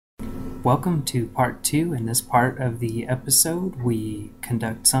Welcome to part 2. In this part of the episode, we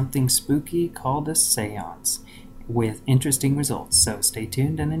conduct something spooky called a seance with interesting results. So stay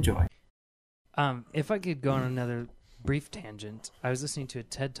tuned and enjoy. If I could go on another brief tangent, I was listening to a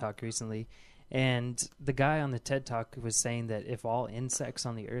TED Talk recently, and the guy on the TED Talk was saying that if all insects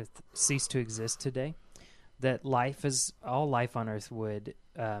on the earth cease to exist today, that all life on earth would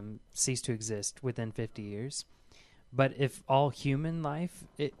cease to exist within 50 years. But if all human life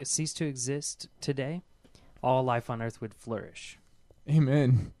ceased to exist today, all life on earth would flourish.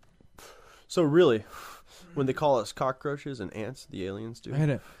 Amen. So really, when they call us cockroaches and ants, the aliens do.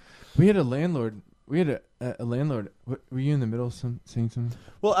 We had a landlord. We had a landlord. Were you in the middle of saying something?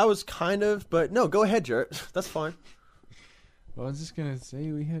 Well, I was kind of, but no, go ahead, Jarrett. That's fine. Well, I was just going to say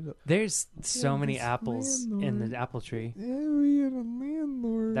we had... There's so many apples in the apple tree. Yeah, we had a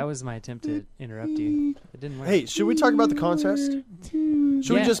landlord. That was my attempt to interrupt you. It didn't work. Hey, should we talk about the contest?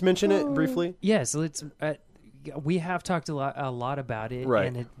 Should we just mention it briefly? Yeah, so let's... we have talked a lot about it, right.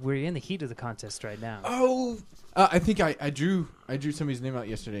 And we're in the heat of the contest right now. Oh! I think I drew somebody's name out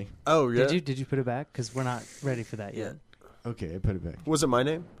yesterday. Oh, yeah? Did you put it back? Because we're not ready for that yet. Okay, I put it back. Was it my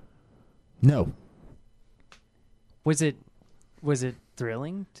name? No. Was it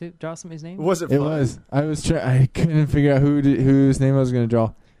thrilling to draw somebody's name? Was it fun? It was. I couldn't figure out whose name I was going to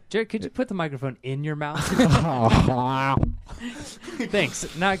draw. Jared, could you put the microphone in your mouth?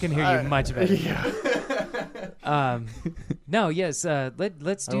 Thanks. Now I can hear you much better. Yeah. No, yes.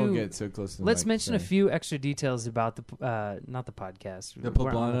 Let's do. I won't get so close to the Let's mic, mention sorry. a few extra details about the not the podcast. The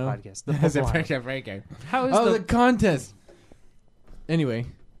We're on poblano? the podcast. The poblano. How is the contest. Anyway,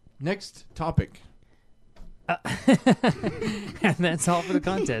 next topic. And that's all for the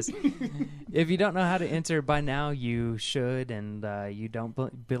contest. If you don't know how to enter by now, you should, and you don't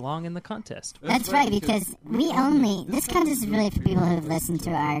belong in the contest. That's right, because this contest is really for people who have listened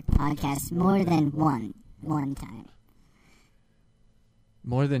to our podcast more than one time.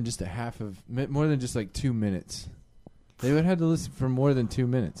 More than just more than just like 2 minutes. They would have to listen for more than 2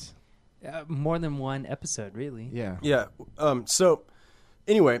 minutes. More than one episode, really. Yeah. Yeah. So,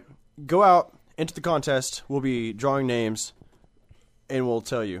 anyway, go out, enter the contest. We'll be drawing names, and we'll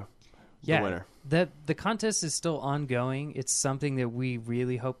tell you the winner. The contest is still ongoing. It's something that we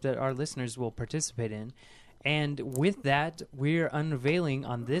really hope that our listeners will participate in. And with that, we're unveiling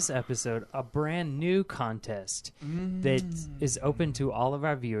on this episode a brand new contest that is open to all of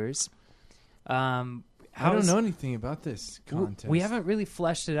our viewers. I don't know anything about this contest. We haven't really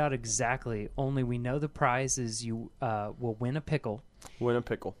fleshed it out exactly. Only we know the prize is you will win a pickle. Win a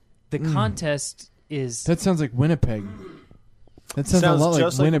pickle. The contest is... That sounds like Winnipeg. That sounds a lot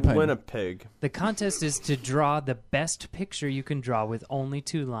just like Winnipeg. Like Winnipeg. The contest is to draw the best picture you can draw with only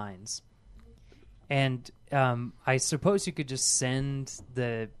 2 lines. And I suppose you could just send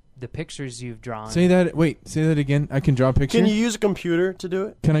the pictures you've drawn. Say that again. I can draw a picture? Can you use a computer to do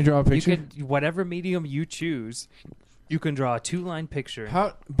it? Can I draw a picture? You can, whatever medium you choose, you can draw a 2-line picture.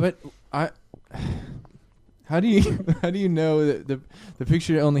 How do you know that the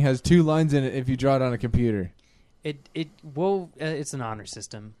picture only has 2 lines in it if you draw it on a computer? It's an honor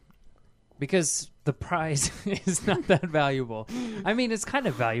system. Because the prize is not that valuable. I mean, it's kind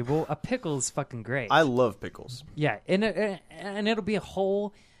of valuable. A pickle is fucking great. I love pickles. Yeah, and it'll be a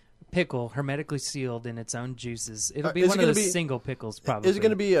whole pickle hermetically sealed in its own juices. It'll be one of those single pickles, probably. Is it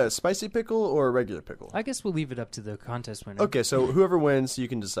going to be a spicy pickle or a regular pickle? I guess we'll leave it up to the contest winner. Okay, so whoever wins, you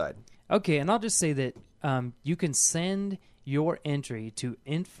can decide. Okay, and I'll just say that you can send your entry to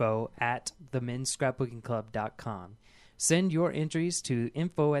info@themenscrapbookingclub.com. Send your entries to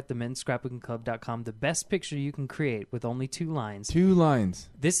info@themenscrapbookingclub.com. The best picture you can create with only 2 lines. 2 lines.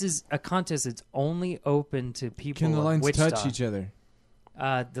 This is a contest that's only open to people. Can the lines Wichita. touch each other?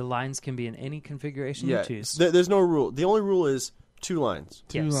 The lines can be in any configuration you choose. There's no rule. The only rule is 2 lines.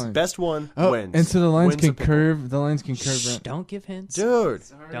 2 lines. Best one wins. And so the lines Wins can a pickle. curve. The lines can curve. Shh, don't give hints. Dude.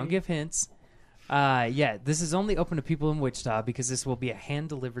 Don't give hints. This is only open to people in Wichita because this will be a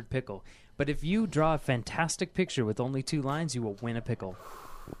hand-delivered pickle. But if you draw a fantastic picture with only 2 lines, you will win a pickle.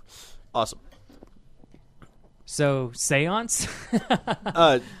 Awesome. So, seance?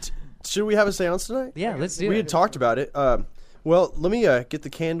 Should we have a seance tonight? Yeah, let's do it. We had talked about it. Well, let me get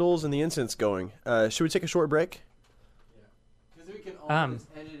the candles and the incense going. Should we take a short break? Yeah. Because we can always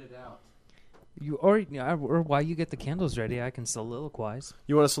edit it out. Or while you get the candles ready, I can soliloquize.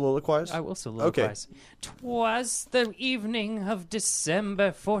 You want to soliloquize? I will soliloquize. Okay. 'Twas the evening of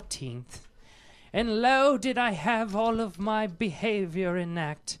December 14th, and lo, did I have all of my behavior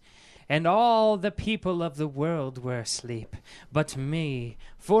enact, and all the people of the world were asleep, but me,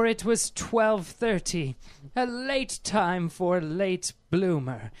 for it was 12:30, a late time for a late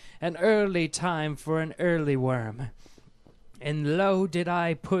bloomer, an early time for an early worm. And lo, did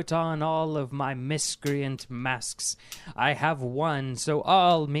I put on all of my miscreant masks. I have one, so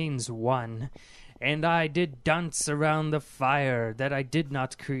all means one. And I did dance around the fire that I did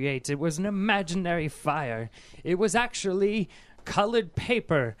not create. It was an imaginary fire. It was actually colored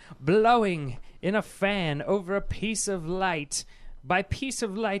paper blowing in a fan over a piece of light. By piece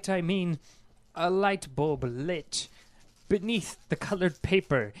of light, I mean a light bulb lit beneath the colored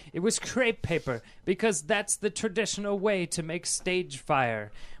paper. It was crepe paper, because that's the traditional way to make stage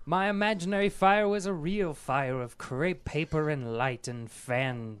fire. My imaginary fire was a real fire of crepe paper and light and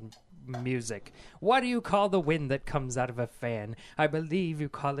fan music. What do you call the wind that comes out of a fan? I believe you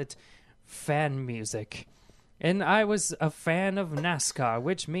call it fan music. And I was a fan of NASCAR,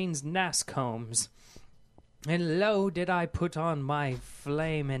 which means NASCombs. And lo, did I put on my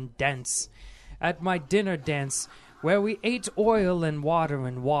flame and dance at my dinner dance, where we ate oil and water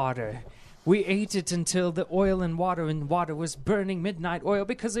and water. We ate it until the oil and water was burning midnight oil,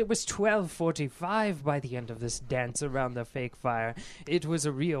 because it was 12:45 by the end of this dance around the fake fire. It was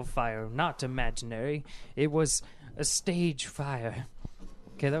a real fire, not imaginary. It was a stage fire.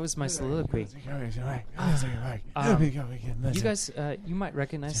 Okay, that was my soliloquy. You guys, you might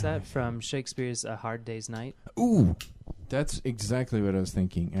recognize that from Shakespeare's A Hard Day's Night. Ooh, that's exactly what I was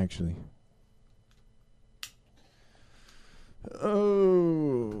thinking, actually.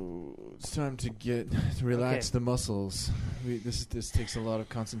 Oh, it's time to relax the muscles. This takes a lot of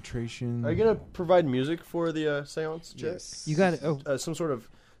concentration. Are you gonna provide music for the seance, Jet? Yes. You got some sort of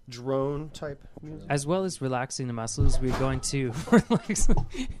drone type music. As well as relaxing the muscles, we're going to relax.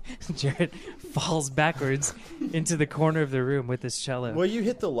 Jared falls backwards into the corner of the room with his cello. Well, you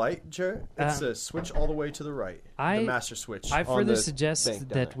hit the light, Jared. It's a switch all the way to the right. The master switch. I further suggest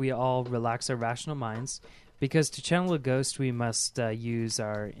that we all relax our rational minds. Because to channel a ghost, we must use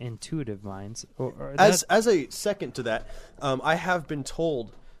our intuitive minds. As a second to that, I have been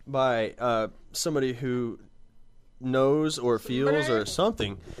told by somebody who knows or feels or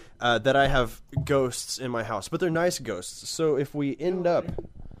something that I have ghosts in my house, but they're nice ghosts. So if we end up,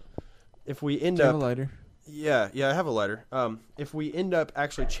 Do you have a lighter? Yeah, I have a lighter. If we end up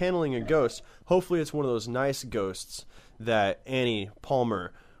actually channeling a ghost, hopefully it's one of those nice ghosts that Annie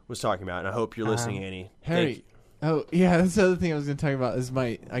Palmer was talking about, and I hope you're listening, Annie. Harry. Oh yeah, that's the other thing I was going to talk about.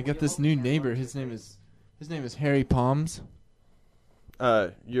 I got this new neighbor. His name is Harry Palms.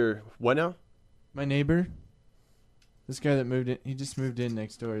 You're what now? My neighbor. This guy that moved in. He just moved in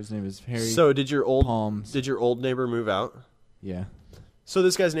next door. His name is Harry. So did your old Palms? Did your old neighbor move out? Yeah. So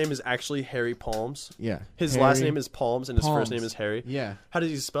this guy's name is actually Harry Palms. Yeah. His last name is Palms, and his first name is Harry. Yeah. How does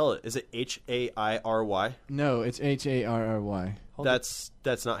he spell it? Is it H-A-I-R-Y? No, it's H-A-R-R-Y. That's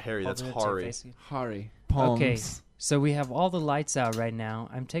not Harry. That's Hari. Hari Palms. Okay, so we have all the lights out right now.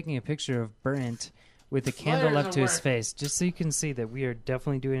 I'm taking a picture of Brent with a candle up to his face, just so you can see that we are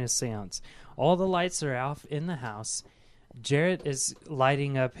definitely doing a seance. All the lights are off in the house. Jarrett is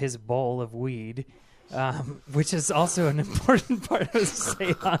lighting up his bowl of weed, which is also an important part of the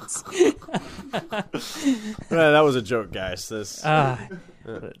seance. That was a joke, guys.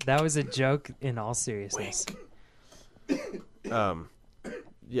 That was a joke in all seriousness.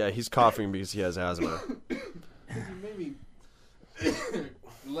 Yeah, he's coughing because he has asthma. You made me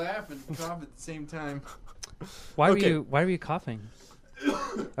laugh and cough at the same time. Why were you coughing?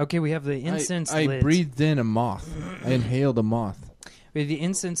 Okay, we have the incense lit. I breathed in a moth. I inhaled a moth. With the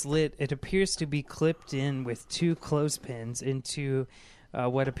incense lit, it appears to be clipped in with two clothespins into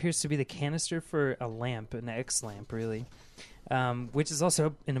what appears to be the canister for a lamp, an X lamp, really, which is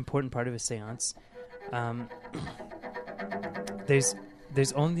also an important part of a seance.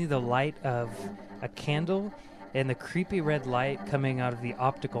 There's only the light of a candle and the creepy red light coming out of the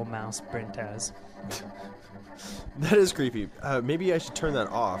optical mouse Brent has. That is creepy. Maybe I should turn that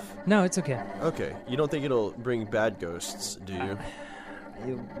off. No, it's okay. Okay. You don't think it'll bring bad ghosts, do you?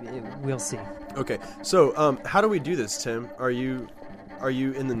 We'll see. Okay. So, how do we do this, Tim? Are you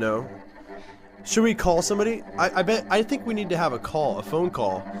in the know? Should we call somebody? I think we need to have a phone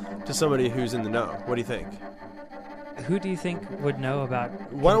call to somebody who's in the know. What do you think? Who do you think would know about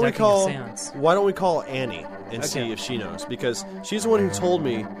Why don't we call Annie and see Okay. if she knows? Because she's the one who told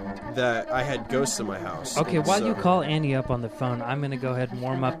me that I had ghosts in my house. Okay, while you call Annie up on the phone, I'm going to go ahead and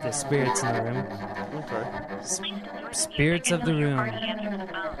warm up the spirits in the room. Okay. Spirits of the room,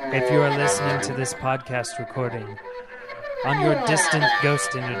 if you are listening to this podcast recording on your distant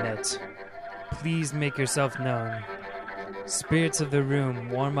ghost internet, please make yourself known. Spirits of the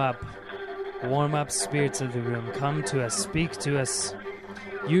room, warm up Warm up, spirits of the room. Come to us, speak to us.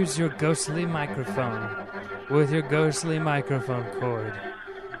 Use your ghostly microphone with your ghostly microphone cord.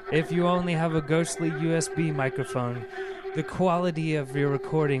 If you only have a ghostly USB microphone, the quality of your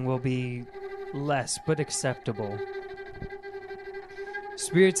recording will be less but acceptable.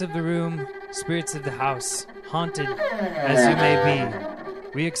 Spirits of the room, spirits of the house, haunted as you may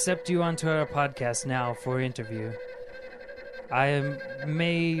be, we accept you onto our podcast now for interview. I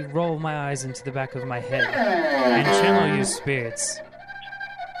may roll my eyes into the back of my head and channel you spirits.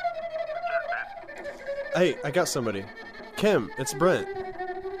 Hey, I got somebody. Kim, it's Brent.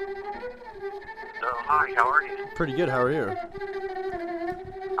 Oh, hi, how are you? Pretty good, how are you?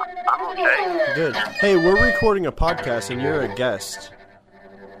 I'm okay. Good. Hey, we're recording a podcast and you're a guest.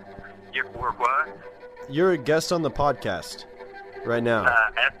 We're what? You're a guest on the podcast right now.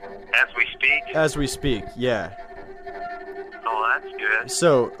 As we speak? As we speak, yeah. Oh, that's good.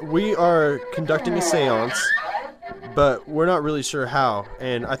 So, we are conducting a seance, but we're not really sure how,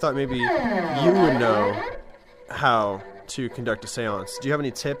 and I thought maybe you would know how to conduct a seance. Do you have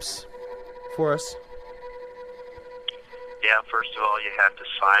any tips for us? Yeah, first of all, you have to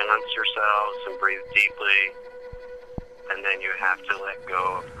silence yourselves and breathe deeply, and then you have to let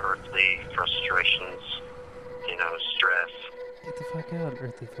go of earthly frustrations, stress. Get the fuck out,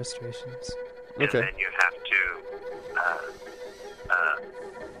 earthly frustrations. Okay. And then you have to,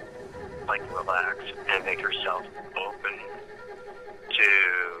 relax and make yourself open to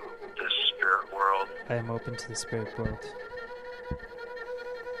the spirit world. I am open to the spirit world.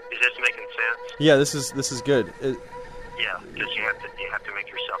 Is this making sense? Yeah, this is good. Yeah, because you have to make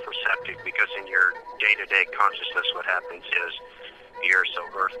yourself receptive, because in your day-to-day consciousness, what happens is you're so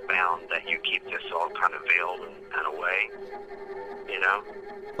earthbound that you keep this all kind of veiled and away.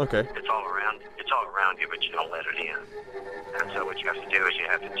 Okay. It's all around you, but you don't let it in. And so what you have to do is you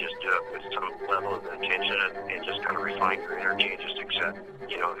have to just do it with some level of intention and just kind of refine your energy and just accept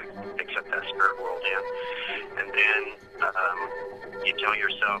that spirit world in. And then you tell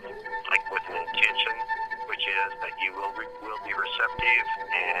yourself, like with an intention, which is that you will be receptive,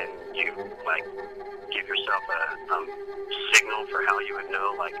 and you give yourself a signal for how you would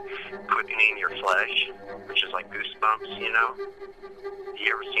know, like quickening your flesh, which is like goosebumps. You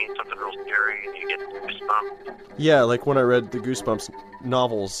ever seen something real scary and you get goosebumps? Yeah, like when I read the Goosebumps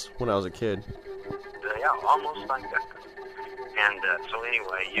novels when I was a kid. Yeah, almost like that. And so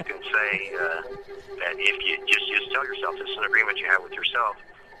anyway, you can say that if you just tell yourself, this is an agreement you have with yourself,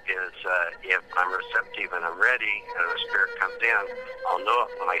 is if I'm receptive and I'm ready and the spirit comes in, I'll know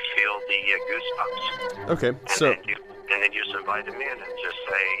it when I feel the goosebumps. Okay, and then just invite them in and just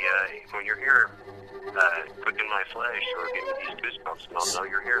say, when you're here, quicken my flesh or give me these goosebumps, and I'll know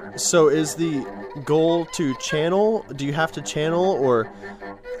you're here. So is the goal to channel? Do you have to channel, or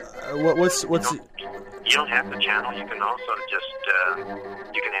what's? You don't have to channel. You can also just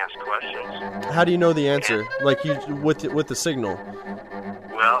you can ask questions. How do you know the answer? Like you with the signal?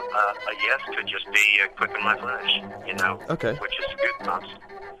 Well, a yes could just be quicken my flesh, Okay. Which is goosebumps.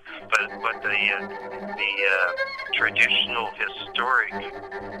 But the traditional historic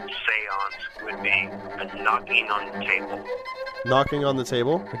seance would be a knocking on the table. Knocking on the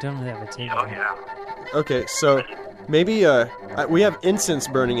table? We don't have a table. Oh yeah. Okay, so maybe we have incense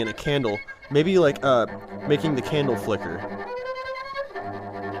burning in a candle. Maybe making the candle flicker.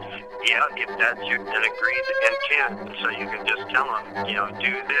 Yeah, if that's an agreed intent, so you can just tell them,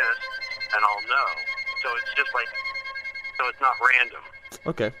 do this, and I'll know. So it's just so it's not random.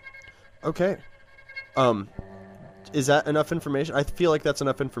 Okay. Is that enough information? I feel like that's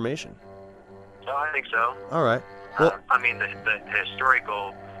enough information. So I think so. All right. Well, the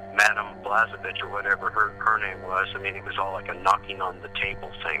historical Madame Blazevich, or whatever her name was, it was all like a knocking on the table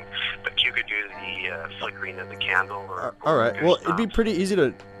thing. But you could do the flickering of the candle. All right. Well, it'd be pretty easy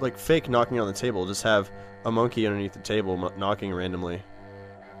to fake knocking on the table. Just have a monkey underneath the table knocking randomly.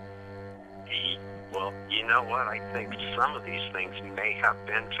 Well, you know what? I think some of these things may have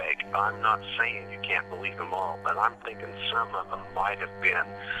been fake. I'm not saying you can't believe them all, but I'm thinking some of them might have been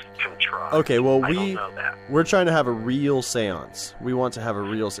contrived. Okay, well, I don't know that. We're trying to have a real seance. We want to have a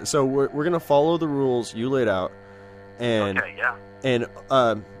real seance. So we're going to follow the rules you laid out. And, okay, yeah. And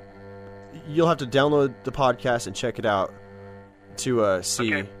you'll have to download the podcast and check it out to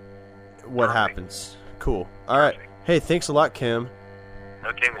see what happens. Cool. All right. Hey, thanks a lot, Kim.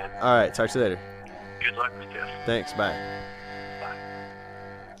 Okay, man. All right, talk to you later. Good luck with this. Thanks, bye.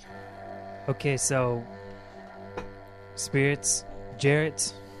 Okay, so spirits,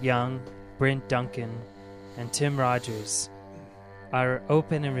 Jarrett Young, Brent Duncan, and Tim Rogers are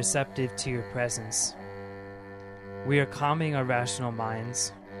open and receptive to your presence. We are calming our rational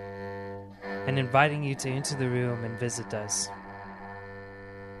minds. and inviting you to enter the room and visit us.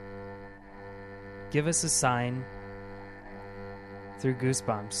 Give us a sign through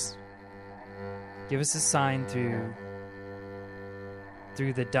goosebumps. Give us a sign through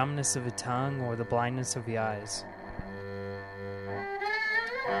the dumbness of a tongue or the blindness of the eyes.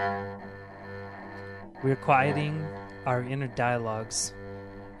 We're quieting our inner dialogues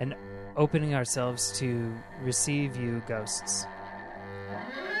and opening ourselves to receive you, ghosts.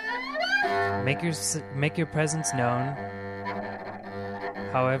 Make your presence known,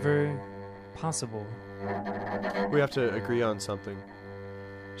 however possible. We have to agree on something.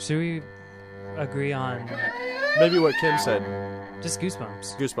 Should we agree on Maybe what Kim said. just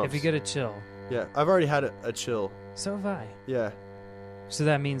goosebumps? Goosebumps. If you get a chill. Yeah, I've already had a chill. So have I. Yeah. So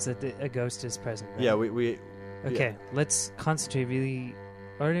that means that a ghost is present, right? Yeah, we Okay, let's concentrate really...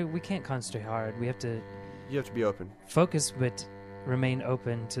 Or we can't concentrate hard. We have to you have to be open. focus but remain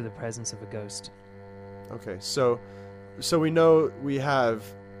open to the presence of a ghost. Okay, so we know we have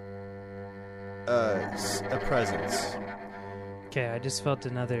a presence. Okay, I just felt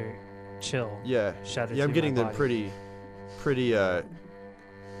another chill. Yeah. Shudder Yeah, I'm through getting my them body. pretty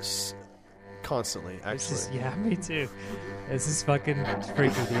constantly, This actually. is, yeah, me too. This is fucking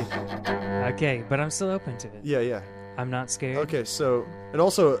freaky, dude. Okay, but I'm still open to it. Yeah. I'm not scared. Okay, so and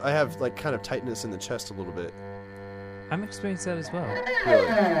also I have like kind of tightness in the chest a little bit. I'm experiencing that as well.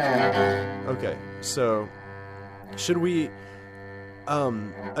 Really? Okay, so should we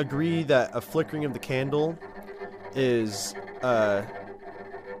agree that a flickering of the candle is a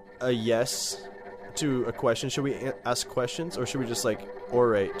yes to a question? Should we ask questions, or should we just like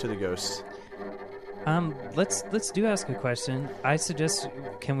orate to the ghosts? Let's do ask a question. I suggest,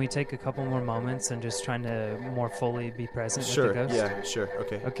 can we take a couple more moments and just trying to more fully be present Sure. with the ghost? Yeah. Sure.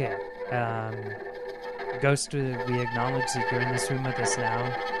 Okay. Okay. Ghost, we acknowledge that you're in this room with us now.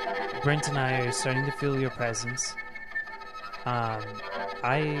 Brent and I are starting to feel your presence.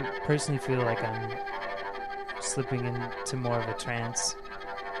 I personally feel like I'm slipping into more of a trance.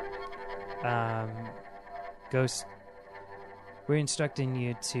 Ghost, we're instructing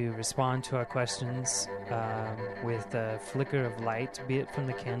you to respond to our questions with a flicker of light, be it from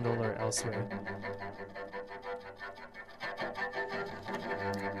the candle or elsewhere.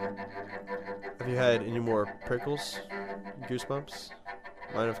 Have you had any more prickles, goosebumps?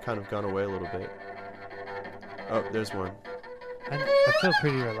 Mine have kind of gone away a little bit. Oh, there's one. I feel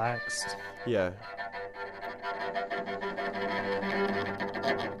pretty relaxed. Yeah.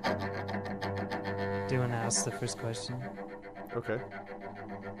 Do you want to ask the first question? Okay.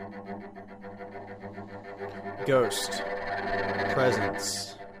 Ghost,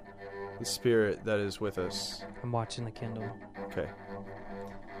 presence, the spirit that is with us. I'm watching the candle. Okay.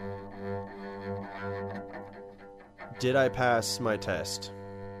 Did I pass my test?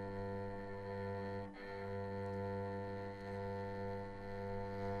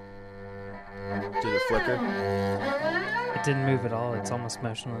 Did it flicker? It didn't move at all. It's almost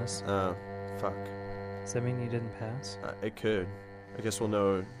motionless. Oh, fuck. Does that mean you didn't pass? It could. I guess we'll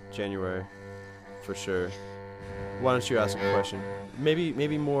know January for sure. Why don't you ask a question?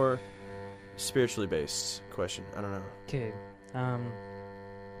 Maybe more spiritually based question. I don't know. Okay.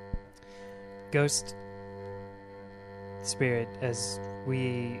 Ghost spirit, as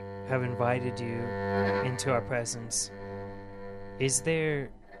we have invited you into our presence, is there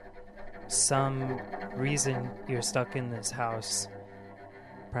some reason you're stuck in this house,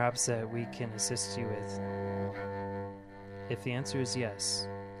 perhaps that we can assist you with? If the answer is yes,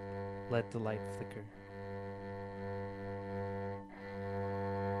 let the light flicker.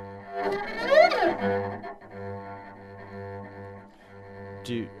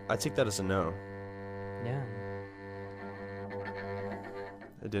 I take that as a no. Yeah.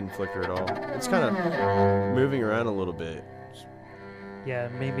 It didn't flicker at all. It's kind of moving around a little bit. Yeah,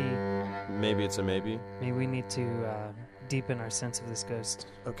 maybe Maybe it's a maybe. we need to deepen our sense of this ghost.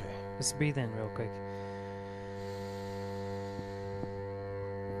 Okay. Let's breathe in real quick.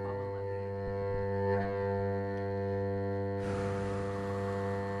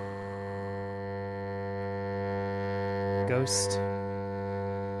 Ghost,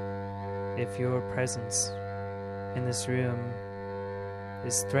 if your presence in this room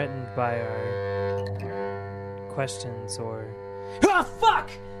is threatened by our questions or... Ah, fuck!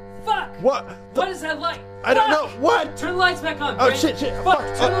 Fuck! What? What is that light? I don't Fuck! know. What? Turn the lights back on, Oh Brent. shit! Fuck!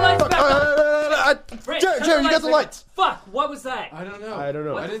 Turn the lights back on! Brent, Jared, turn Jared, the you got the back lights. on. Fuck! What was that? I don't know. I don't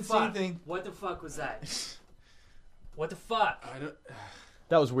know. What I the didn't see fuck? anything. What the fuck was that? What the fuck? I don't.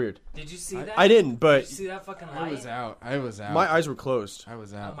 That was weird. Did you see that? I didn't, but Did you see that fucking light? I was out. I was out. my eyes were closed. I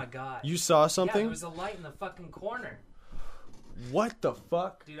was Oh out. my god. You saw Yeah, something? there was a light in the fucking corner. What the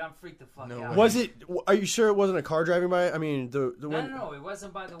fuck? Dude, I'm freaked the fuck No out. way. Was it? Are you sure it wasn't a car driving by? I mean, No, it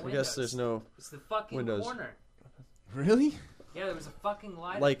wasn't by the windows. I guess there's no It's the fucking windows. corner. Really? Yeah, there was a fucking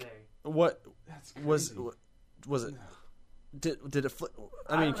light Like- up there. What That's was it? Did it flip?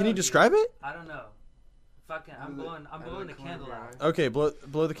 I mean, don't can know, you dude. describe it? I don't know. Fucking, I'm blowing the candle out. Okay, blow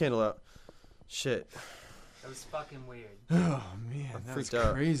the candle out. Shit. That was fucking weird. Oh man, I'm that's freaked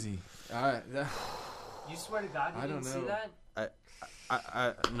out. crazy. You swear to God you I didn't don't see know. that?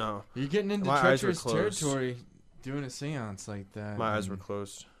 I no. You're getting into My eyes were treacherous closed. territory doing a seance like that. My eyes were and-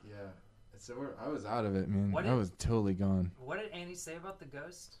 closed. Yeah. So I was out of it, man. What I did- was totally gone. What did Annie say about the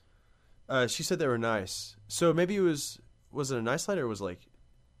ghost? She said they were nice. So maybe it was it a nice light or was it like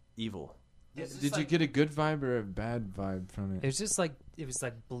evil? It's just Did you like- get a good vibe or a bad vibe from It it? was just like it was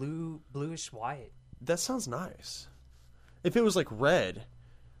like bluish white. That sounds nice. If it was like red,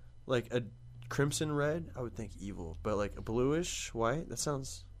 like a crimson red, I would think evil. But like a bluish white, that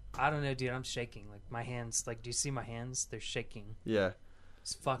sounds I don't know, dude. I'm shaking. Like my hands. Like, do you see my hands? They're shaking. yeah.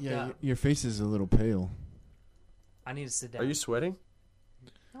 It's fucked Yeah, up. your face is a little pale. I need to sit down. Are you sweating?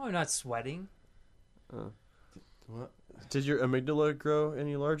 No, I'm not sweating. What? Did your amygdala grow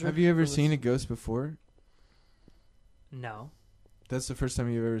any larger? Have you ever from this? seen a ghost before? No, That's the first time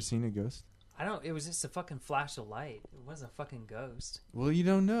you've ever seen a ghost? I don't. It was just a fucking flash of light. It wasn't a fucking ghost, Well, you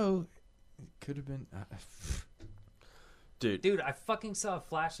don't know. It could have been. Dude, dude. I fucking saw a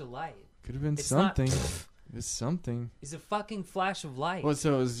flash of light. Could have been It's not- something. It was something. It's a fucking flash of light. Well,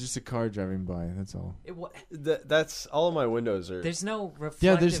 so it was just a car driving by. That's all. It wa- that's all of my windows are. There's no reflective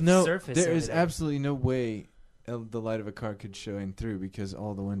Yeah, there's no. surface. There over is there. absolutely no way the light of a car could shine through because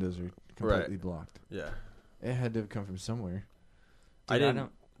all the windows are completely blocked. Yeah. It had to have come from somewhere. I Dude,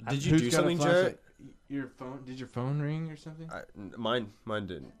 didn't. I Did you Who's do got a something, flashlight? Jarrett? Your phone? Did your phone ring or something? Mine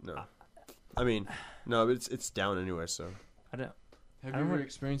didn't. No. I mean, no, but it's down anyway. So I don't. Have I you don't ever re-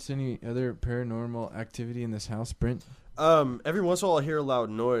 experienced any other paranormal activity in this house, Brent? every once in a while I hear a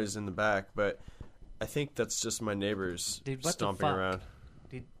loud noise in the back, but I think that's just my neighbors Dude, what the stomping fuck? around.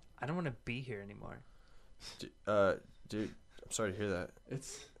 Dude, I don't want to be here anymore. Dude, I'm sorry to hear that.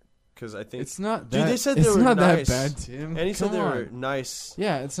 It's Because I think not Dude, that. they said it's they were not nice. that bad, Tim. and he said Come they were on. nice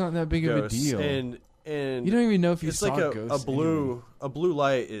Yeah, it's not that big of a ghosts, deal. and you don't even know if you it's saw like ghosts. a blue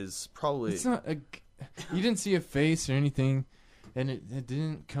light is probably It's not a. You didn't see a face or anything, and it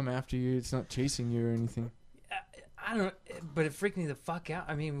didn't come after you. It's not chasing you or anything. I don't. But it freaked me the fuck out.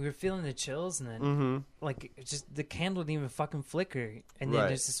 I mean, we were feeling the chills, and then like it just the candle didn't even fucking flicker, and then Right.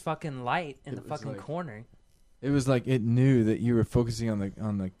 there's this fucking light in the was fucking like- corner. It was like it knew that you were focusing on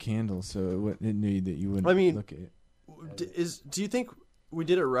the candle, so it knew that you wouldn't I mean, look at it. Do you think we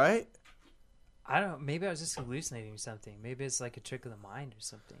did it right? I don't. Maybe I was just hallucinating or something. Maybe it's like a trick of the mind or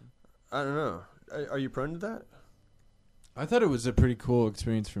something. I don't know. Are you prone to that? I thought it was a pretty cool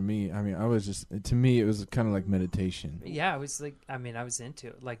experience for me. I mean, I was just to me it was kind of like meditation. Yeah, I was like. I mean, I was into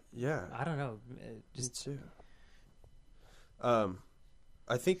it. Like, Yeah. I don't know. Just Just too.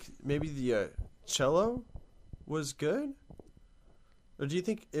 I think maybe the cello was good. Or do you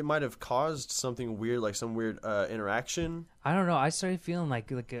think it might have caused something weird, like some weird interaction? I don't know. I started feeling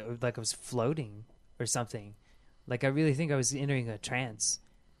like I was floating or something. Like I really think I was entering a trance.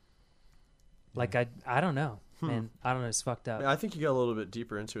 Like I don't know, man. I don't know. It's fucked up. I think you got a little bit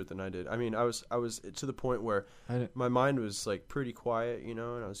deeper into it than I did. I mean, I was to the point where I, my mind was like pretty quiet, you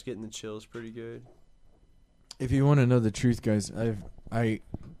know, and I was getting the chills pretty good. if you want to know the truth, guys,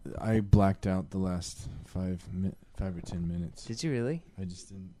 I blacked out the last 5 or 10 minutes. Did you really? I just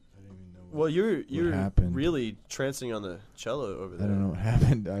didn't. I didn't even know. Well, you're happened? really trancing on the cello over I there. don't know what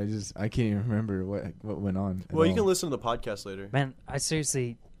happened. I can't even remember what went on. at Well, you all. can listen to the podcast later. Man, I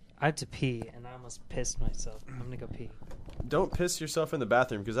had to pee and I almost pissed myself. I'm gonna go pee. Don't piss yourself in the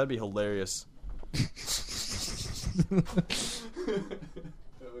bathroom because that'd be hilarious. That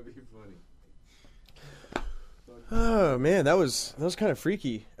would be funny. Oh man, that was kind of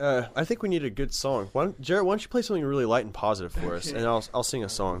freaky. I think we need a good song. Jarrett, why don't you play something really light and positive for us, and I'll sing a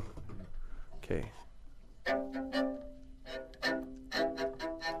song. Okay.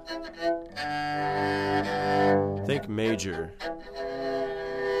 Think major.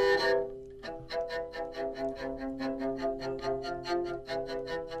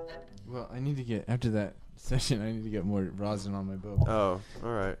 Well, I need to get after that session. I need to get more rosin on my bow. Oh,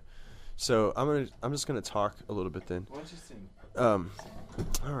 all right. So I'm just gonna talk a little bit then. Why don't you sing?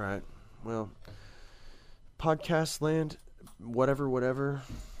 All right. Well, podcast land, whatever.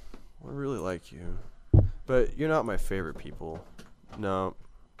 I really like you, but you're not my favorite people. No.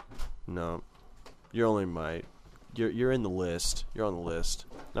 You're only you're in the list. You're on the list.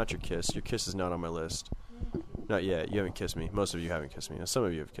 Not your kiss. Your kiss is not on my list. Not yet. You haven't kissed me. Most of you haven't kissed me. Some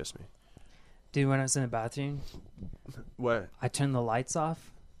of you have kissed me. Dude, when I was in the bathroom, What? I turned the lights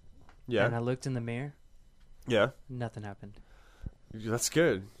off. Yeah. And I looked in the mirror. Yeah. Nothing happened. That's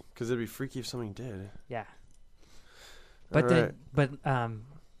good, because it'd be freaky if something did. Yeah. But All then,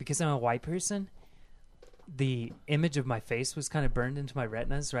 because I'm a white person, the image of my face was kind of burned into my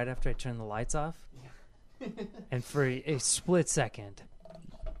retinas right after I turned the lights off. And for a split second,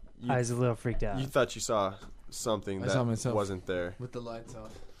 I was a little freaked out. You thought you saw something I saw that myself. wasn't there. With the lights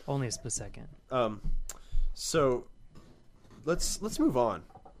off. Only a split second. So let's move on.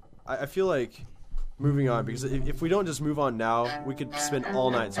 I feel like moving on, because if we don't just move on now, we could spend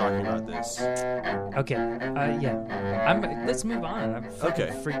all night talking about this. Okay. Yeah. Let's move on. I'm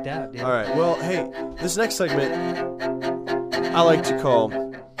fucking freaked out, dude. All right. Well, hey, this next segment I like to call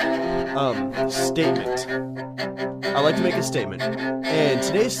statement. I like to make a statement, and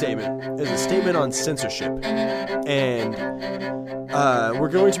today's statement is a statement on censorship, and we're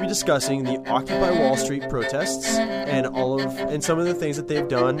going to be discussing the Occupy Wall Street protests and some of the things that they've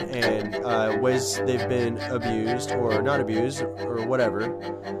done and ways they've been abused or not abused or whatever.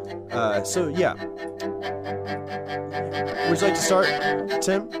 So yeah, would you like to start,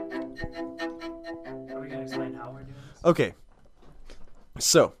 Tim? Are we gonna explain how we're doing this? Okay.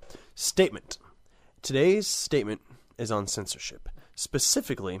 So, statement. Today's statement is on censorship,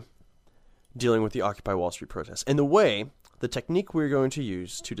 specifically dealing with the Occupy Wall Street protests. And the technique we're going to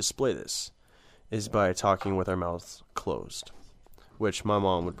use to display this is by talking with our mouths closed, which my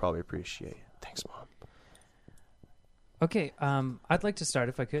mom would probably appreciate. Thanks, Mom. Okay, I'd like to start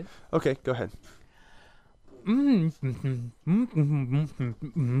if I could. Okay, go ahead.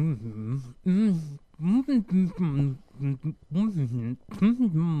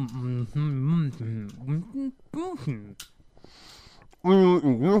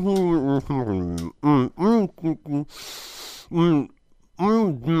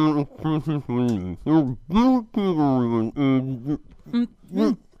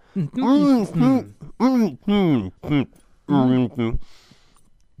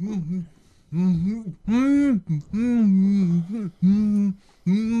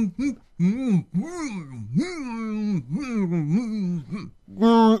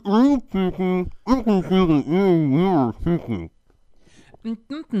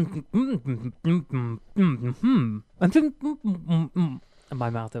 My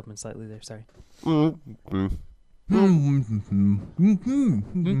mouth opened slightly there, sorry.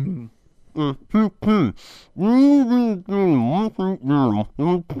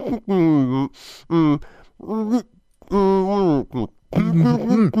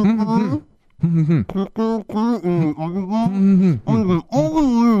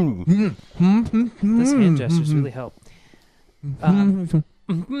 This hand gestures really help.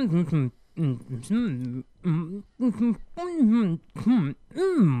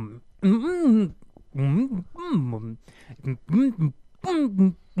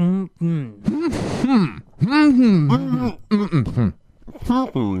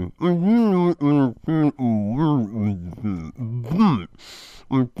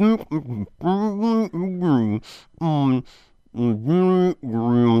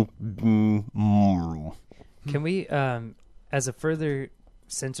 Can we, as a further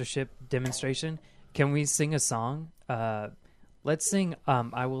censorship demonstration, can we sing a song? Let's sing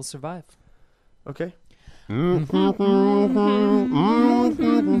I Will Survive. Okay.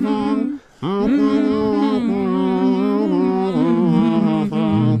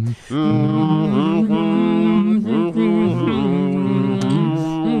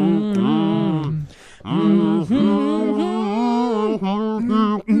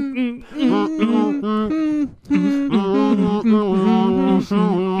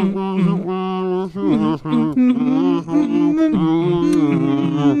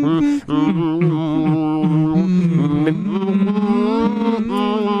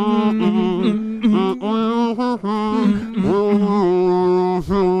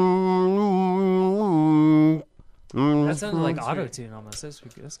 That sounded like auto-tune almost.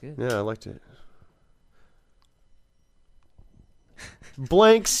 That's good. Yeah, I liked it.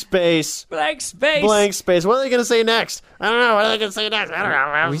 Blank space. Blank space. Blank space. What are they going to say next? I don't know. What are they going to say next? I don't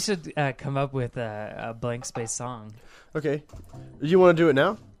know. We should come up with a blank space song. Okay. You want to do it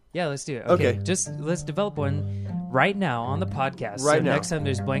now? Yeah, let's do it. Okay. Just let's develop one right now on the podcast. Right so now. Next time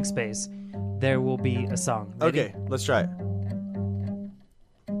there's blank space, there will be a song. Ready? Okay, let's try it.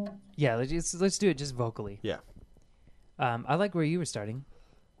 Yeah, let's do it just vocally. Yeah. I like where you were starting.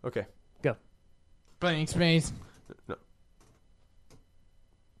 Okay. Go. Blank space. No.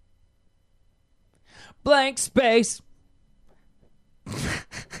 Blank space.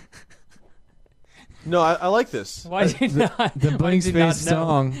 No, I like this. Why do you not? The why blank do you not space know?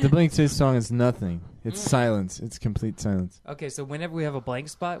 song. The blank space song is nothing. It's silence. It's complete silence. Okay, so whenever we have a blank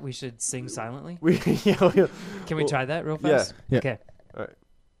spot, we should sing silently. Yeah, Can we well, try that real yeah. fast? Yeah. Okay. All right.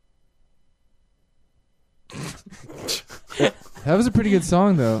 That was a pretty good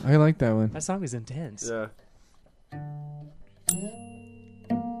song, though. I like that one. That song is intense. Yeah.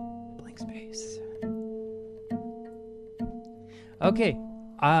 Blank space. Okay.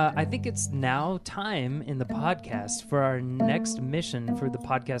 I think it's now time in the podcast for our next mission for the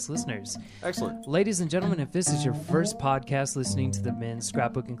podcast listeners. Excellent. Ladies and gentlemen, if this is your first podcast listening to the Men's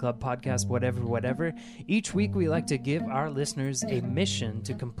Scrapbooking Club podcast, whatever, each week we like to give our listeners a mission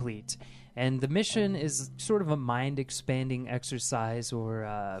to complete. And the mission is sort of a mind-expanding exercise or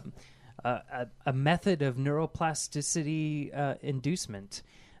a method of neuroplasticity inducement.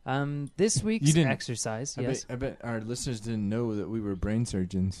 This week's exercise, yes. I bet our listeners didn't know that we were brain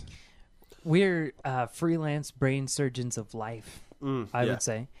surgeons. We're freelance brain surgeons of life, I would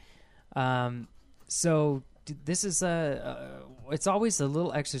say. So this is it's always a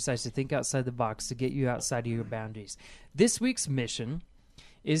little exercise to think outside the box to get you outside of your boundaries. This week's mission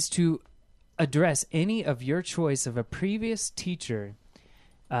is to address any of your choice of a previous teacher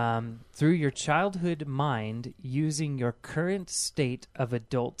through your childhood mind using your current state of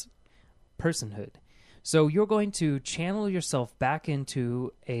adult personhood. So you're going to channel yourself back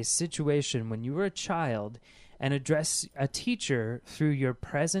into a situation when you were a child and address a teacher through your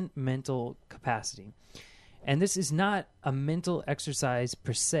present mental capacity. And this is not a mental exercise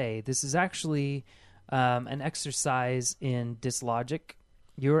per se. This is actually an exercise in dyslogic.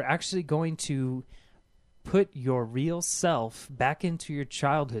 You're actually going to put your real self back into your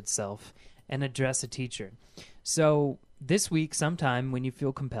childhood self and address a teacher. So this week, sometime when you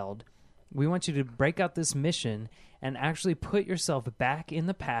feel compelled, we want you to break out this mission and actually put yourself back in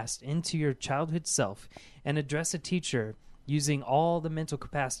the past into your childhood self and address a teacher using all the mental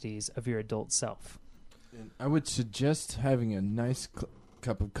capacities of your adult self. I would suggest having a nice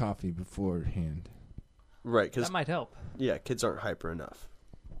cup of coffee beforehand. Right, because That might help. yeah, kids aren't hyper enough.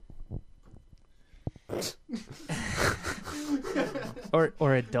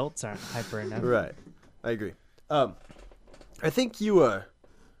 Or adults aren't hyper enough. Right, I agree. I think you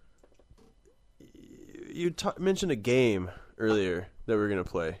mentioned a game earlier that we were gonna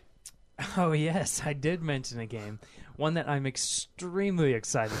play. Oh, yes, I did mention a game. One that I'm extremely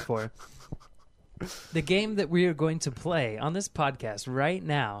excited for. The game that we are going to play on this podcast right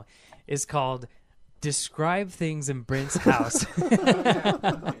now is called Describe Things in Brent's House.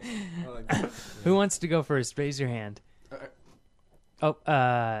 Who wants to go first? Raise your hand. Oh,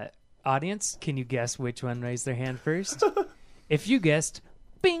 audience, can you guess which one raised their hand first? If you guessed,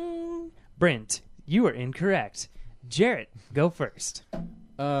 bing! Brent, you are incorrect. Jarrett, go first.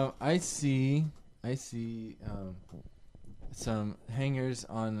 I see some hangers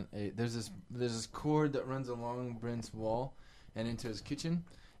on there's this cord that runs along Brent's wall and into his kitchen,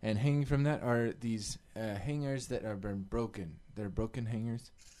 and hanging from that are these hangers that have been broken. They're broken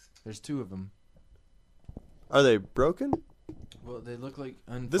hangers. There's 2 of them. Are they broken? Well, they look like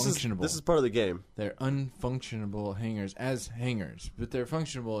unfunctionable. This is part of the game. They're unfunctionable hangers as hangers, but they're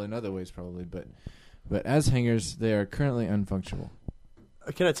functional in other ways probably. But as hangers, they are currently unfunctional.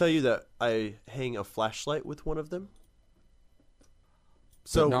 Can I tell you that I hang a flashlight with one of them?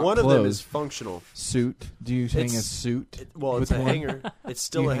 So not one of them clothes. is functional. Suit? Do you hang a It's- suit? It's with a one? hanger. It's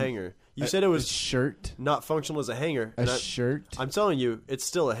still You a hang- hanger. You said it was a shirt. not functional as a hanger. A and shirt. I'm telling you, it's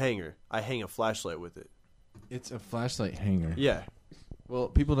still a hanger. I hang a flashlight with it. It's a flashlight hanger. Yeah. Well,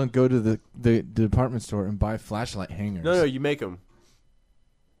 people don't go to the department store and buy flashlight hangers. No, you make them.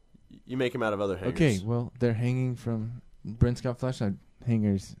 You make them out of other hangers. Okay, well, they're hanging from Brent's got flashlight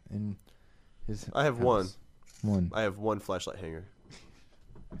hangers in his I have house. One. I have one flashlight hanger.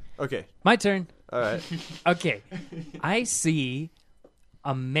 Okay. My turn. All right. Okay. I see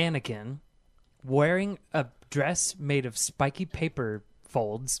a mannequin wearing a dress made of spiky paper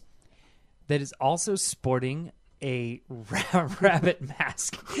folds that is also sporting a rabbit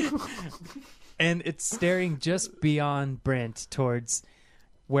mask. And it's staring just beyond Brent towards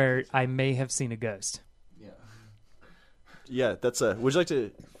where I may have seen a ghost. Yeah, that's a. Would you like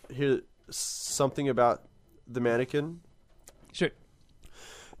to hear something about the mannequin? Sure.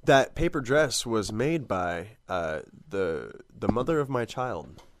 That paper dress was made by the mother of my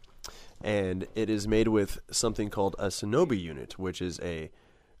child, and it is made with something called a Sonobi unit, which is a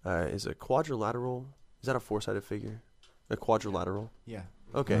quadrilateral. Is that a 4-sided figure? A quadrilateral. Yeah.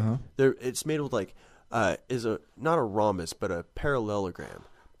 Okay. Uh-huh. It's made with like not a rhombus but a parallelogram.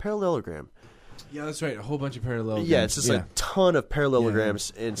 Parallelogram Yeah, that's right. A whole bunch of parallelograms. Yeah, it's just a ton of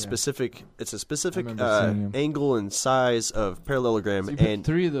parallelograms in specific. It's a specific angle and size of parallelogram, So you put and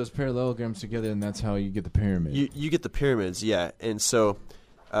 3 of those parallelograms together, and that's how you get the pyramid. you get the pyramids. Yeah, and so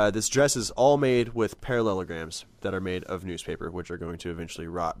this dress is all made with parallelograms that are made of newspaper, which are going to eventually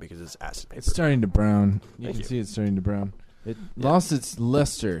rot because it's acid paper. It's starting to brown. You Thank can you. see it's starting to brown. It lost its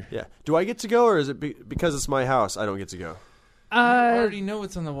luster. Yeah. Do I get to go, or is it because it's my house? I don't get to go. I already know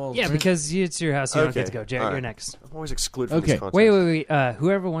what's on the walls. Yeah, Brent. because it's your house. You don't Okay. get to go. Jared, All you're right. next. I'm always excluded from Okay. this contest. Wait.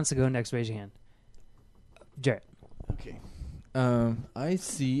 Whoever wants to go next, raise your hand. Jared. Okay. I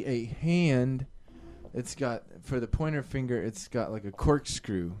see a hand. It's got, for the pointer finger, it's got like a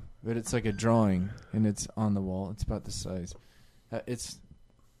corkscrew, but it's like a drawing, and it's on the wall. It's about this size. It's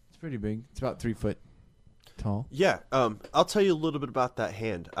pretty big. It's about 3 foot tall. Yeah. I'll tell you a little bit about that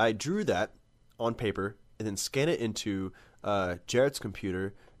hand. I drew that on paper and then scanned it into Jared's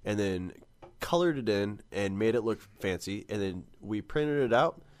computer and then colored it in and made it look fancy. And then we printed it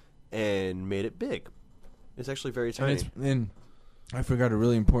out and made it big. It's actually very tiny. And I forgot a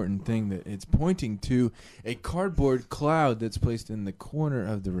really important thing, that it's pointing to a cardboard cloud that's placed in the corner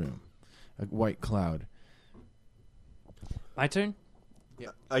of the room. A white cloud. My turn?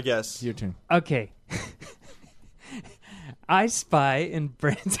 I guess. It's your turn. Okay. I spy in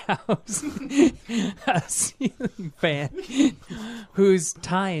Brent's house a ceiling fan whose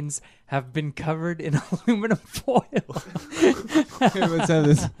tines have been covered in aluminum foil. Let's have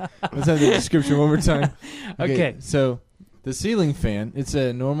the description one more time. Okay. So the ceiling fan, it's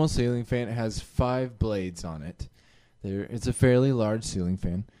a normal ceiling fan. It has 5 blades on it. It's a fairly large ceiling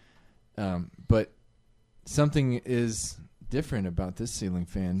fan. But something is different about this ceiling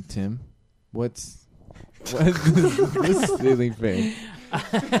fan, Tim. What's this ceiling fan?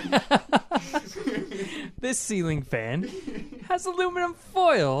 This ceiling fan has aluminum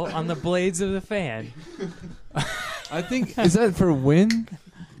foil on the blades of the fan. I think, is that for wind?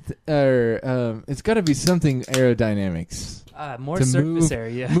 Or it's got to be something aerodynamics. More To surface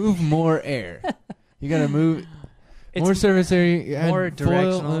area. Move more air. You got to move It's more surface area. Add more foil,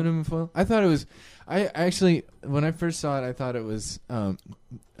 directional. aluminum foil. I thought it was. I actually, when I first saw it, I thought it was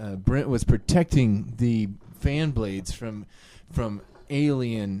Brent was protecting the fan blades from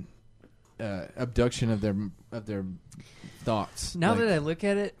alien abduction of their thoughts. Now Like, that I look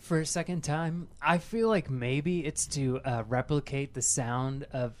at it for a second time, I feel like maybe it's to replicate the sound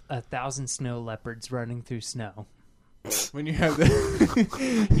of 1,000 snow leopards running through snow. when you have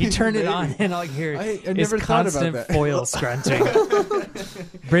the You turn it on and all you hear I is never thought about constant that. foil scrunching.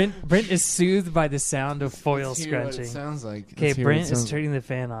 Brent is soothed by the sound of foil Let's hear what it scrunching. sounds like. Okay, Let's hear what it Brent is sounds turning the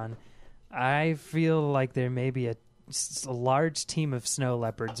fan on. I feel like there may be a large team of snow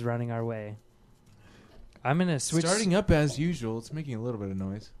leopards running our way. I'm going to like. switch. Starting up as usual. It's making a little bit of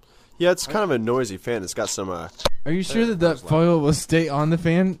noise. Yeah, it's kind of a noisy fan. It's got some. Are you sure that was loud. foil will stay on the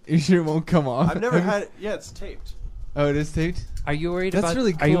fan? You sure it won't come off? I've never had. Yeah, it's taped. Oh, it is taped? Are you worried That's about...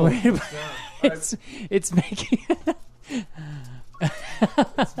 really Are you cool. worried about... it's making...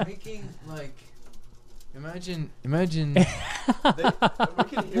 It's making, like... Imagine... We can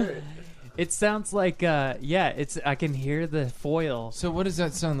hear it. It sounds like, I can hear the foil. So what does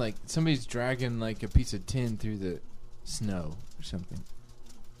that sound like? Somebody's dragging, like, a piece of tin through the snow or something.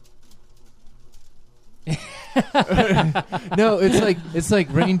 No, it's like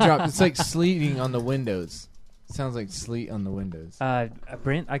raindrops. It's like sleeting on the windows. It sounds like sleet on the windows.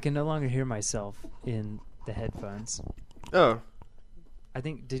 Brent, I can no longer hear myself in the headphones. Oh. I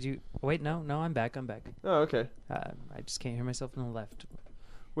think, did you... Wait, no, I'm back. Oh, okay. I just can't hear myself on the left.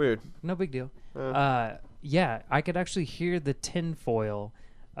 Weird. No big deal. Yeah, I could actually hear the tin foil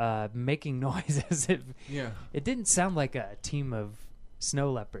making noise as if... Yeah. It didn't sound like a team of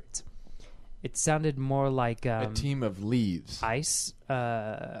snow leopards. It sounded more like A team of leaves. ice,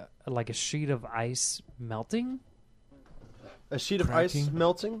 like a sheet of ice melting. A sheet of ice Cracking?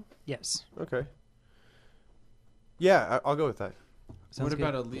 melting? Yes. Okay. Yeah, I'll go with that. Sounds What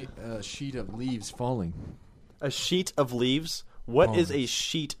good. about a sheet of leaves falling? A sheet of leaves? What is Oh. a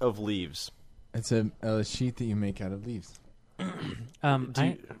sheet of leaves? It's a sheet that you make out of leaves. I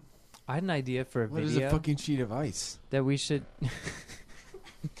had an idea for a What is video a fucking sheet of ice? that we should...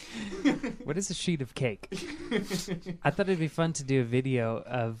 What is a sheet of cake? I thought it'd be fun to do a video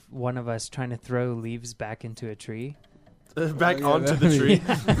of one of us trying to throw leaves back into a tree. Back yeah, onto that'd the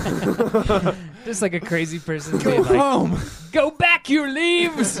be- tree. Just like a crazy person Go being like, home! "Go back, you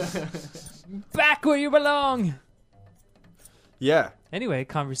leaves! Back where you belong!" Yeah. Anyway,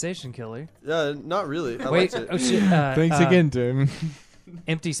 conversation killer. Not really. I Wait, liked it. oh shit. Thanks again, Tim.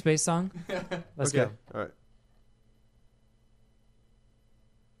 Empty space song? Let's Okay. go. All right.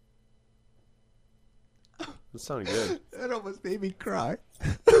 That sounded good. That almost made me cry.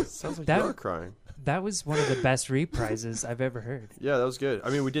 Sounds like That- you are crying. That was one of the best reprises I've ever heard. Yeah, that was good. I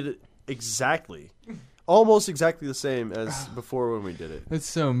mean, we did it almost exactly the same as before when we did it. It's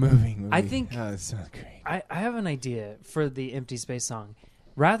so moving. I think- that sounds great. I have an idea for the Empty Space song.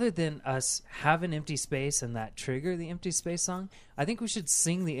 Rather than us have an empty space and that trigger the Empty Space song, I think we should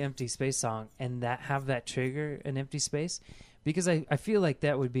sing the Empty Space song and have that trigger an empty space, because I feel like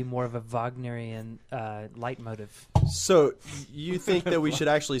that would be more of a Wagnerian leitmotif. So you think that we should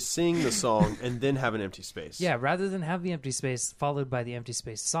actually sing the song and then have an empty space? Yeah, rather than have the empty space followed by the Empty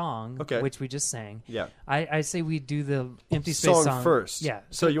Space song, Okay. which we just sang. Yeah. I say we do the Empty Space song first. Yeah.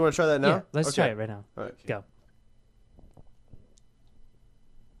 So you want to try that now? Yeah, let's Okay. try it right now. All right. Go.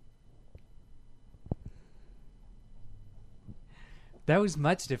 That was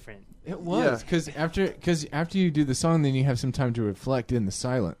much different. It was because after you do the song, then you have some time to reflect in the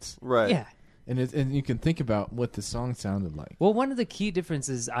silence, Right. Yeah. and you can think about what the song sounded like. Well, one of the key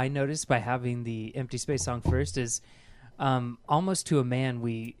differences I noticed by having the Empty Space song first is almost to a man,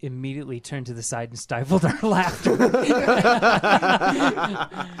 we immediately turned to the side and stifled our laughter.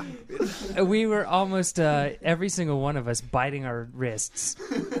 We were almost, every single one of us, biting our wrists.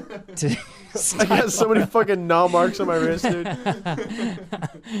 I got so many fucking gnaw marks on my wrist, dude.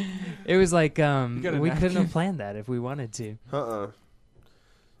 It was like got a we couldn't napkin? have planned that if we wanted to.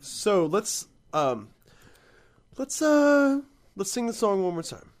 So let's sing the song one more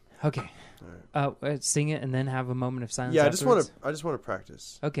time. Okay. Sing it and then have a moment of silence. Yeah, afterwards. I just want to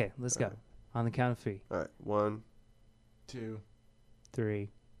practice. Okay, let's go. On the count of 3. All right. 1, 2, 3.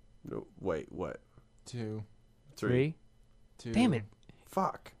 no, wait, what? 2, 3. 2. Damn it.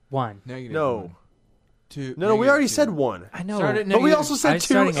 Fuck. 1. Negative No. 1. 2. No, we already negative said 2. 1. I know. Start at But we negative- also I said was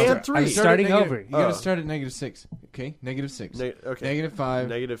 2 starting over. and 3. I was starting negative- over. You got Oh. to start at negative 6. Okay, negative 6. Okay. Negative 5.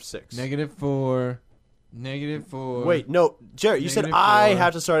 Negative 6. Negative 4. Negative 4. Wait, no, Jared, you said Negative I 4.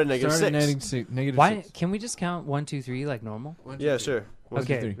 have to start at negative Start 6. at negative 6. Negative Why 6. can we just count 1, 2, 3 like normal? 1, 2, Yeah, 3. sure. 1,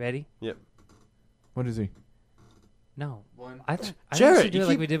 2, Okay, 3. ready? Yep. What is he? No. 1. I think we Jared, should do you it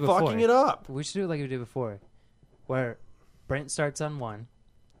like keep we did before. fucking it up. We should do it like we did before, where Brent starts on 1,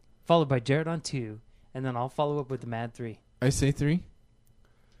 followed by Jared on 2, and then I'll follow up with the Mad 3. I say 3.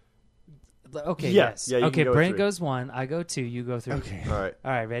 Okay. Yeah, Yes. yeah, you okay. can go Brent 3. goes 1. I go 2. You go 3. Okay. All right.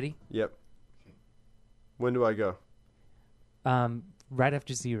 All right. Ready? Yep. When do I go? Right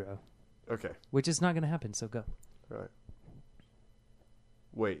after 0, Okay. which is not going to happen. So go. All right.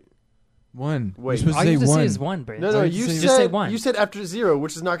 Wait. 1. Wait. You're supposed All to you say have to 1. say is 1, Brent. No, you just said say 1. You said after 0,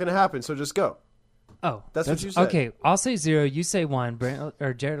 which is not going to happen. So just go. Oh, That's what you said. okay. I'll say 0. You say 1. Brent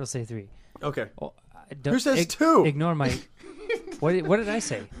or Jared will say 3. Okay. Oh, don't- Who says 2? Ignore my. What did I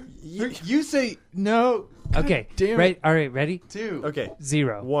say? You say no. Okay. damn it. Right. All right. Ready? 2. Okay.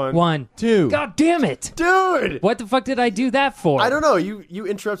 0. 1. 1. 2. God damn it! Dude! What the fuck did I do that for? I don't know. You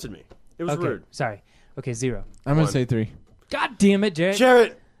interrupted me. It was Okay. rude. Sorry. Okay. 0. I'm going 1. to say 3. God damn it, Jared.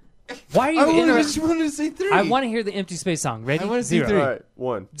 Jared! Why are you I interrupting? just wanted to say 3. I want to hear the Empty Space song. Ready? I wanna see 0. 3. All right.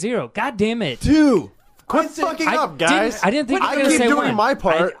 1. 0. God damn it. 2. Quit fucking I up, guys. I didn't think you I were going to keep say doing 1. my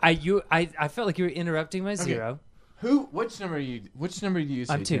part. I felt like you were interrupting my 0. Who? Which number do you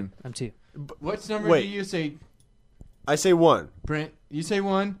say? I'm 2. Tim? I'm 2. Which number Wait. do you say? I say 1. Brent, you say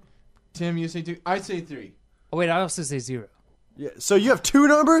 1. Tim, you say 2. I say 3. Oh wait, I also say 0. Yeah. So you have 2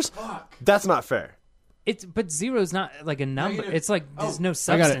 numbers? Fuck. That's not fair. But 0 is not like a number. Negative- It's like there's no I got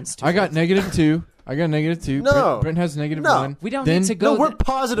substance it. to I it. got negative 2. I got negative 2. No. Brent has negative No. 1. We don't then need to go. No, we're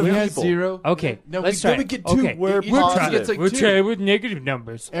positive We people. have 0. Okay, No, let's then try we it. get 2. Okay. We're Each person positive. gets like We'll 2. try with negative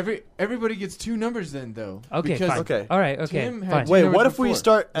numbers. Everybody gets 2 numbers then, though. Okay, because fine. Okay. All right, okay, Tim had fine. two Wait, numbers what if we before.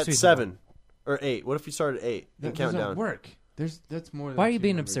 start at That's 7 or 8? What if we start at 8 and That count doesn't down? work. That's more than Why are you 2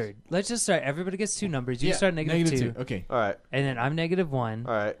 being numbers. absurd? Let's just start. Everybody gets 2 numbers. You Yeah, start negative 2. Okay. All right. And then I'm negative 1.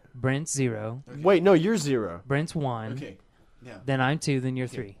 All right. Brent's 0. Wait, no, you're 0. Brent's 1. Okay. Yeah. Then I'm 2. Then you're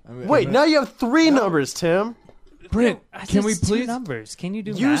 3. Wait, now you have 3 numbers, Tim. Brent, I can said we it's 2 please? numbers? Can you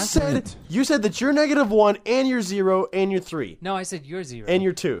do You math? said that you're negative 1 and you're 0 and you're 3 No, I said you're 0. and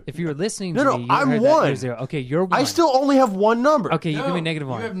you're 2. If you were listening No, to no, me, you I'm heard that 1. you're 0. Okay, you're 1. I still only have 1 number. Okay, you give me negative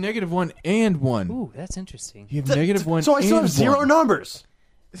 1. You have negative 1 and 1. Ooh, that's interesting. You have negative 1 So I still and have 0 1. numbers.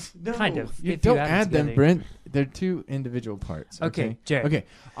 No, Kind of, You if don't you add add them them, together. Brent. They're 2 individual parts. Okay, Jared. Okay.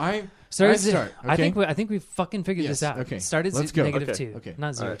 I So start. I okay? think we fucking figured Yes, this out. okay. Start at Let's go. negative Okay, 2. okay.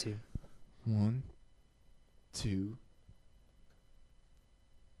 Not 0, All right. 2. 1, 2,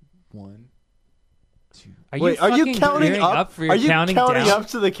 1, 2. Are Wait, are you fucking counting gearing up? for your Are you counting counting down? up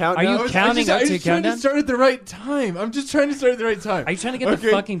to the countdown? Are you counting up I'm to just trying countdown? to start at the right time. I'm just trying to start at the right time. Are you trying to get the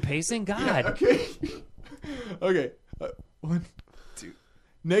Okay. fucking pacing? God. Okay. Okay. 1, 2.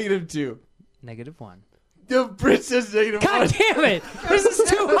 Negative 2. Negative 1. The Brent says negative God 1. damn it! This is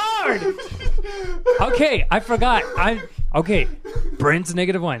too hard. Okay, I forgot. Okay. Brent's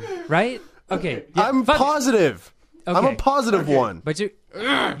 -1, right? Okay. Yeah, I'm fuck it. positive. I'm a Okay. positive one. But you're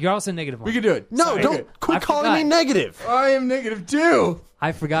also -1. We can do it. No, Sorry. don't quit I calling me forgot. negative. I am -2.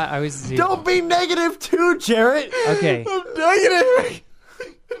 I forgot I was 0. Don't be -2, Jarrett. Okay, I'm negative.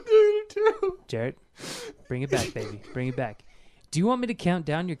 -2. Jarrett, bring it back, baby. Bring it back. Do you want me to count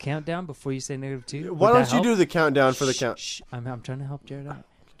down your countdown before you say -2? Why don't you do the countdown for the count? Shh, I'm trying to help Jarrett out.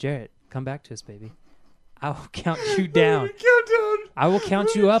 Jarrett, come back to us, baby. I will count you down. Countdown. I will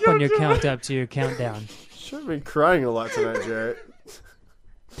count you up on your count up to your countdown. Should have been crying a lot tonight, Jarrett.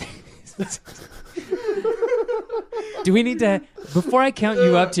 Do we need to, before I count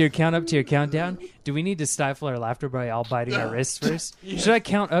you up to your countdown, do we need to stifle our laughter by all biting our wrists first? Should I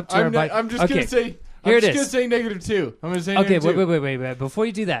count up to our bite? I'm just okay. gonna say. Here I'm it just is. gonna say -2. I'm gonna say Okay, -2. wait. Before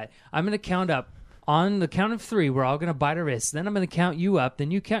you do that, I'm going to count up. On the count of 3, we're all going to bite our wrists. Then I'm going to count you up. Then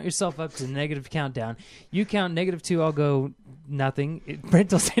you count yourself up to the negative countdown. You count -2, I'll go nothing.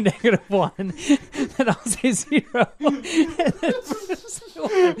 Brent will say -1. Then I'll say 0. And then Brent will say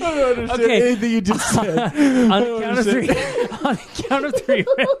 1. I don't understand Okay. anything you just said. On the count of 3. On the count of 3.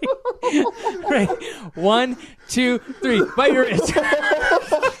 Ready? Ready? 1, 2, 3. Bite your wrist.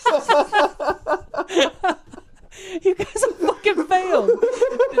 You guys have fucking failed.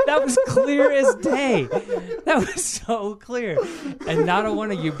 That was clear as day. That was so clear. And not a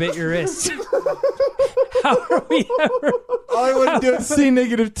one of you bit your wrist. How are we ever? All I want to do is say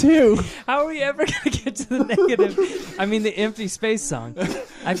 -2. How are we ever going to get to the negative? I mean, the empty space song.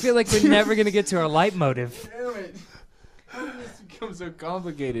 I feel like we're never going to get to our leitmotif. Damn it. It's become so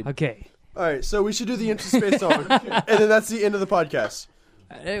complicated. Okay. All right, so we should do the empty space song, and then that's the end of the podcast.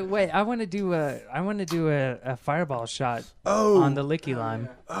 Wait, I want to do a fireball shot Oh, on the licky lime.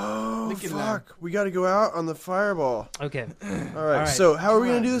 fuck! We got to go out on the fireball. Okay. All right. right. So how are we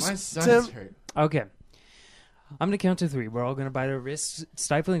gonna do My this, sides Tim? hurt. Okay. I'm going to count to 3. We're all going to bite our wrists,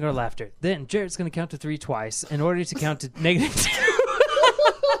 stifling our laughter. Then Jarrett's going to count to 3 twice in order to count to -2.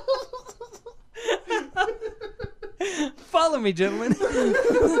 Follow me, gentlemen.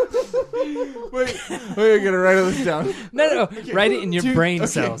 Wait, I gotta write all this down. No. Write it in your 2, brain okay.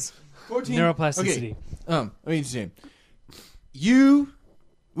 cells. 14. Neuroplasticity. Okay. Let me just say.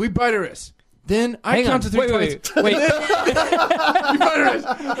 We bite our wrist. Then I Hang count on. to 3 twice. Wait. You bite our wrist.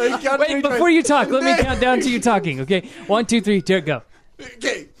 I count to 3 Wait, twice. before you talk, let me count down to you talking, okay? 1, 2, 3, Jared, go.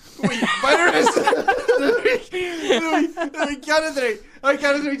 Okay. We bite our wrist. then we count to 3. I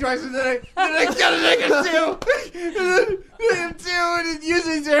counted 3 twice, and then I counted -2. And then -2, and it's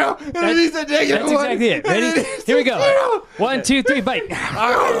usually 0. And then he's a -1. That's exactly it. And then Ready? it's Here we go. 0. 1, 2, 3, bite.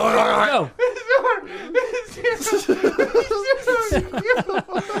 Go.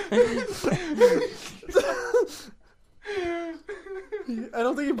 I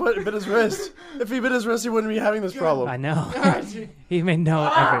don't think he bit his wrist. If he bit his wrist, he wouldn't be having this problem. I know. He made no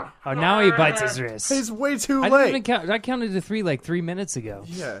effort. Oh, now he bites his wrist. He's way too I didn't late. even count. I counted to 3 like 3 minutes ago.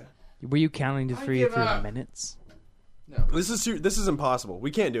 Yeah. Were you counting to 3 give for up. minutes? This is impossible.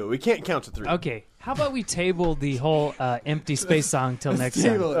 We can't do it. We can't count to 3. Okay. How about we table the whole empty space song till next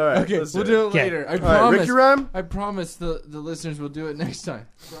time? All right, Okay, let's we'll do do it Okay. later. I All right, promise. Ricky Rhyme. I promise the listeners will do it next time.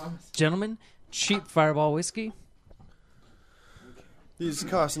 Promise. Gentlemen, cheap Fireball whiskey. These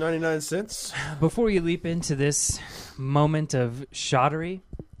cost 99 cents. Before you leap into this moment of shottery,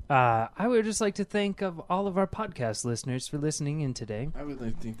 I would just like to thank of all of our podcast listeners for listening in today. I would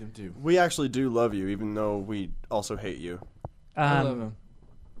like to thank them too. We actually do love you, even though we also hate you. I love them.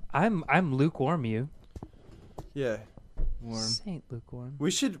 I'm lukewarm. You Yeah. Warm. Saint lukewarm.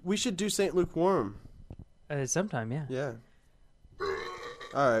 We should do St. Lukewarm. Sometime, yeah. Yeah.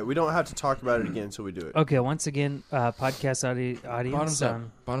 All right. We don't have to talk about it again until we do it. Okay. Once again, podcast audience. Bottoms up.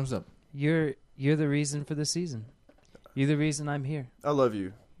 Bottoms up. You're the reason for the season. You're the reason I'm here. I love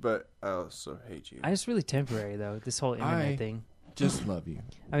you, but I also hate you. It's really temporary though. This whole internet thing. Just love you.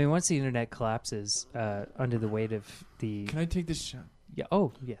 I mean, once the internet collapses under the weight of the Can I take this shot? yeah.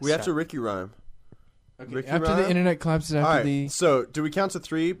 Oh yes. We have shot. to Ricky Rhyme. Okay. Ricky After Rhyme? the internet collapses, All after right. the So, do we count to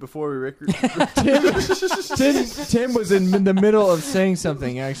 3 before we Ricky? Tim was in the middle of saying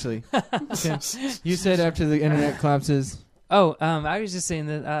something. Actually, Tim, you said after the internet collapses. Oh, I was just saying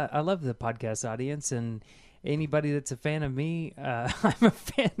that I love the podcast audience and anybody that's a fan of me. I'm a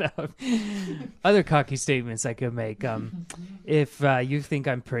fan of other cocky statements I could make. If you think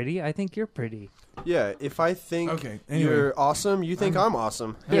I'm pretty, I think you're pretty. Yeah. If I think Okay, anyway. you're awesome, you think I'm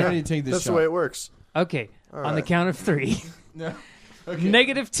awesome. I'm ready to take this That's shot. the way it works. Okay, All on the right. count of 3. No.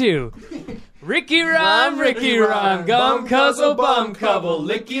 -2. Ricky rhyme, gum cuzzle, bum cubble,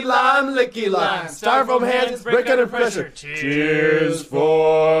 licky lime, styrofoam hands, break under pressure. Cheers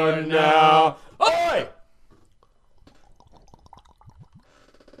for now. Oi!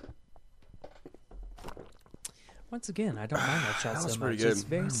 Once again, I don't mind that shot so pretty much. good. It's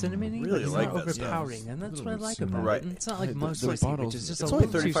very cinnamony, Really but it's like not that stuff. overpowering, and that's what I like cinnamon. about Right. it. And it's not like The most bottles- whiskey, which is just It's a only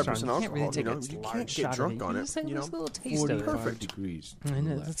little too 35% strong. You can't really alcohol, take you a know, you large can't get shot drunk of it. on You it, just have you this know. little taste of it. 45 degrees. to And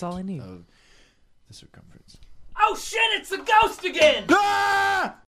the that's all I left need. of the circumference. Oh shit! It's the ghost again. Ah!